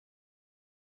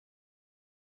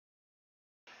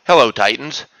Hello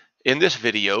Titans. In this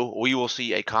video, we will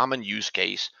see a common use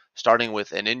case starting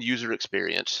with an end user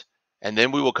experience, and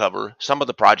then we will cover some of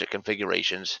the project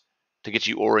configurations to get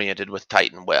you oriented with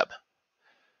Titan Web.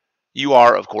 You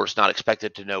are, of course, not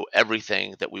expected to know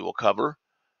everything that we will cover,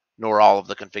 nor all of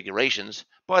the configurations,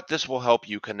 but this will help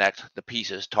you connect the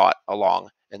pieces taught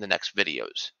along in the next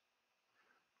videos.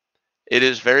 It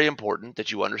is very important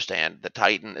that you understand that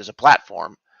Titan is a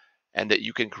platform and that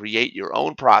you can create your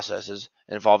own processes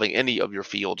involving any of your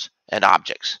fields and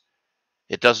objects.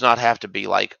 It does not have to be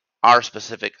like our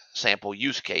specific sample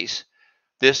use case.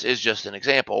 This is just an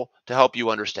example to help you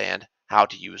understand how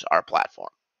to use our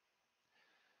platform.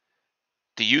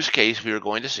 The use case we are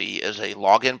going to see is a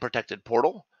login protected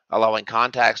portal, allowing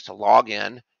contacts to log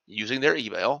in using their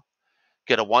email,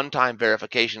 get a one-time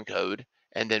verification code,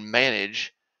 and then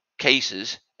manage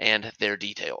cases and their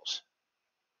details.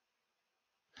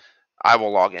 I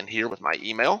will log in here with my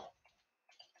email.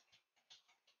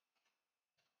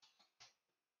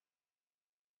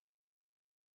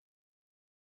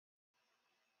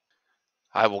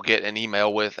 I will get an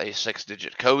email with a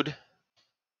 6-digit code.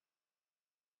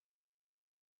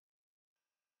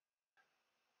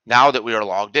 Now that we are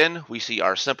logged in, we see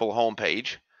our simple home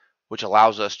page, which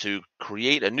allows us to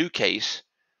create a new case,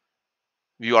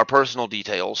 view our personal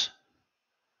details,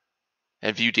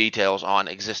 and view details on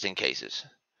existing cases.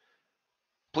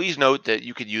 Please note that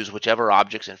you can use whichever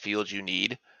objects and fields you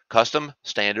need, custom,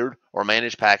 standard, or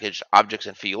managed packaged objects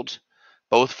and fields,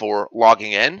 both for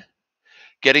logging in,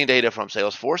 getting data from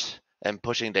Salesforce, and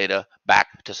pushing data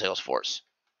back to Salesforce.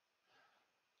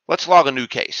 Let's log a new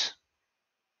case.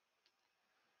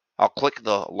 I'll click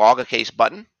the Log a Case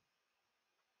button.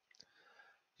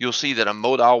 You'll see that a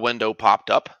modal window popped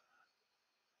up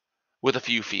with a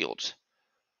few fields.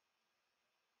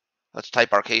 Let's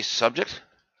type our case subject.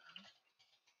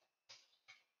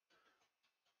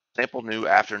 Sample new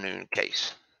afternoon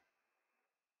case.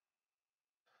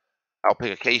 I'll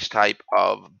pick a case type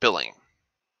of billing.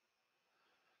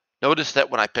 Notice that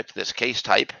when I picked this case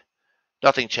type,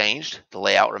 nothing changed. The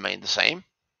layout remained the same.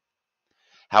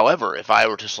 However, if I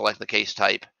were to select the case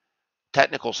type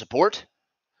technical support,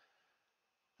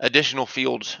 additional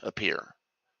fields appear.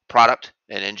 Product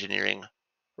and engineering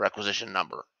requisition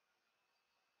number.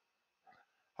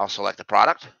 I'll select the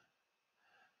product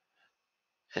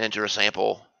and enter a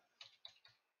sample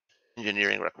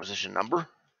engineering requisition number,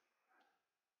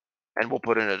 and we'll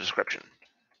put in a description.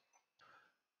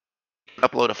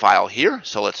 Upload a file here,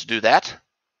 so let's do that.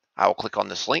 I will click on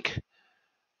this link.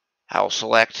 I'll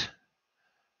select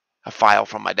a file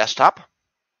from my desktop.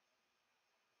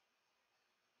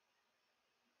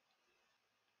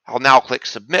 I'll now click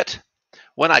Submit.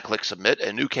 When I click Submit,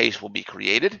 a new case will be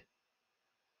created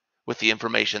with the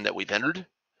information that we've entered.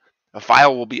 A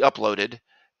file will be uploaded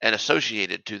and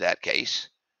associated to that case,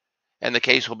 and the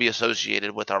case will be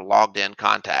associated with our logged in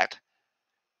contact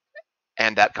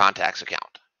and that contact's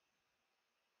account.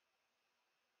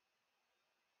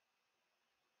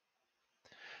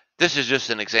 This is just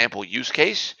an example use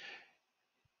case.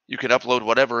 You can upload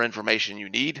whatever information you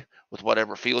need with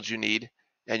whatever fields you need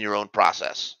and your own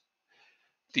process.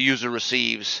 The user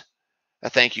receives a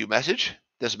thank you message.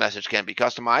 This message can be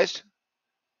customized.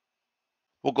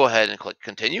 We'll go ahead and click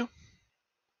Continue.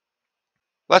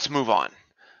 Let's move on.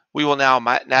 We will now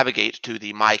navigate to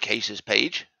the My Cases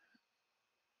page.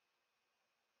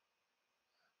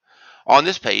 On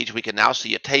this page, we can now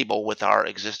see a table with our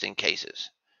existing cases.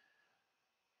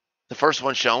 The first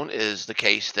one shown is the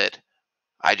case that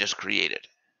I just created.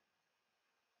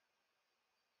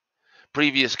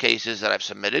 Previous cases that I've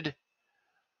submitted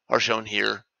are shown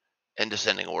here in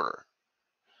descending order.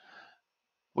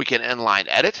 We can inline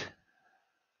edit.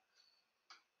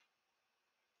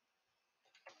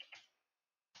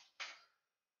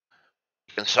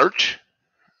 We can search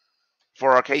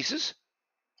for our cases.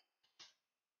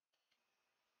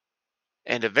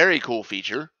 And a very cool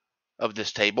feature of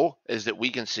this table is that we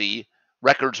can see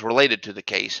records related to the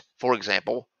case. For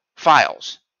example,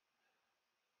 files.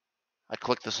 I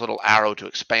click this little arrow to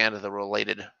expand the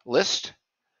related list.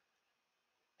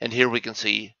 And here we can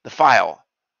see the file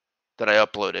that I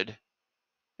uploaded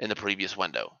in the previous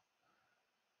window.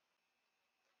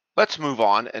 Let's move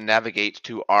on and navigate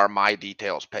to our My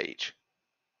Details page.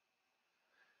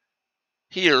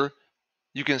 Here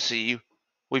you can see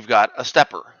we've got a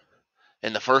stepper.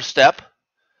 In the first step,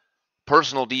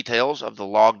 personal details of the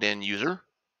logged in user,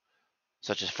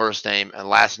 such as first name and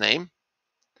last name.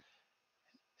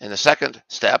 In the second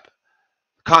step,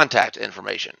 contact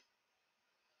information.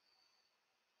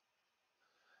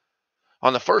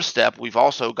 On the first step, we've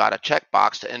also got a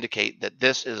checkbox to indicate that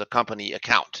this is a company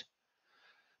account.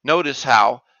 Notice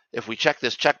how If we check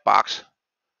this checkbox,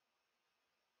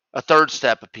 a third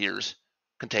step appears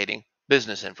containing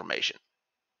business information.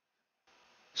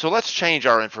 So let's change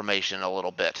our information a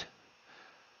little bit.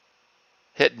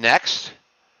 Hit next.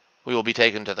 We will be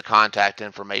taken to the contact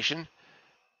information.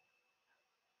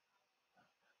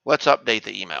 Let's update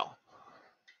the email.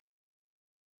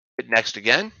 Hit next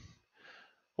again.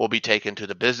 We'll be taken to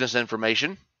the business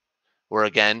information, where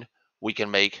again we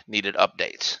can make needed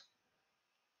updates.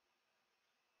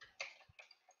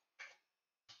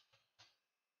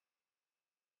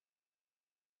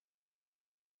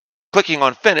 Clicking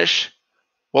on Finish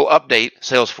will update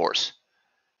Salesforce,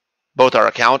 both our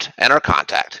account and our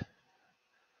contact.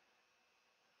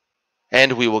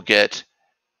 And we will get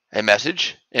a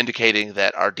message indicating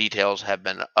that our details have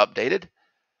been updated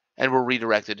and we're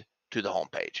redirected to the home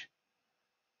page.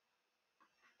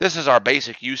 This is our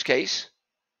basic use case.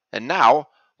 And now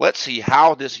let's see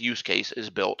how this use case is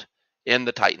built in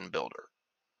the Titan Builder.